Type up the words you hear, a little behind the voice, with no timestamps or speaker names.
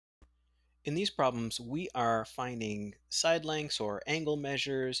In these problems, we are finding side lengths or angle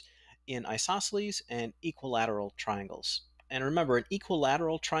measures in isosceles and equilateral triangles. And remember, an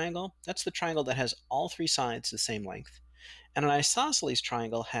equilateral triangle, that's the triangle that has all three sides the same length. And an isosceles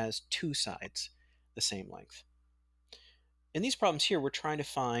triangle has two sides the same length. In these problems here, we're trying to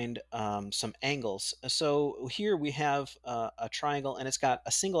find some angles. So here we have a triangle and it's got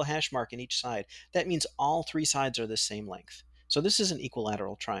a single hash mark in each side. That means all three sides are the same length. So this is an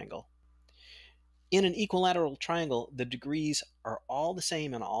equilateral triangle. In an equilateral triangle, the degrees are all the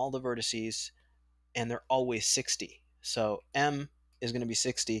same in all the vertices, and they're always 60. So M is going to be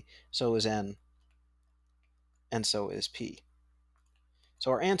 60, so is N, and so is P.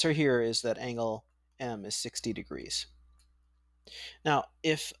 So our answer here is that angle M is 60 degrees. Now,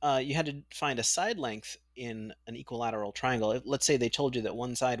 if you had to find a side length in an equilateral triangle, let's say they told you that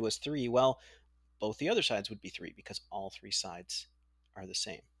one side was 3, well, both the other sides would be 3 because all three sides are the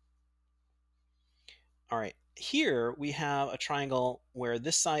same. All right, here we have a triangle where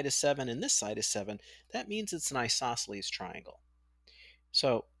this side is 7 and this side is 7. That means it's an isosceles triangle.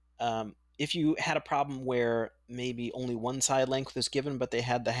 So if you had a problem where maybe only one side length was given, but they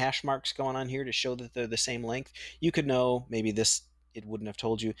had the hash marks going on here to show that they're the same length, you could know maybe this, it wouldn't have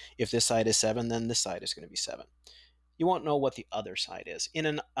told you if this side is 7, then this side is going to be 7. You won't know what the other side is. In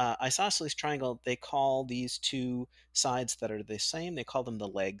an isosceles triangle, they call these two sides that are the same, they call them the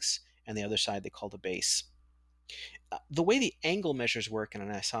legs, and the other side they call the base. The way the angle measures work in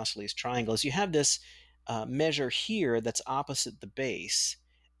an isosceles triangle is you have this measure here that's opposite the base,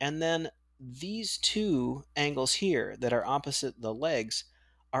 and then these two angles here that are opposite the legs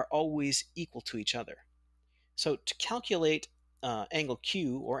are always equal to each other. So to calculate angle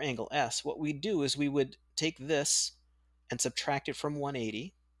Q or angle S, what we do is we would take this and subtract it from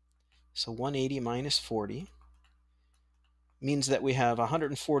 180. So 180 minus 40 means that we have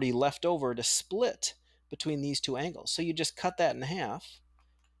 140 left over to split between these two angles. So you just cut that in half,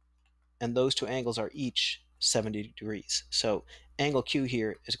 and those two angles are each 70 degrees. So angle Q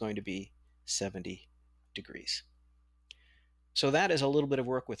here is going to be 70 degrees. So that is a little bit of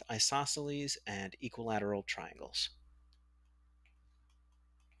work with isosceles and equilateral triangles.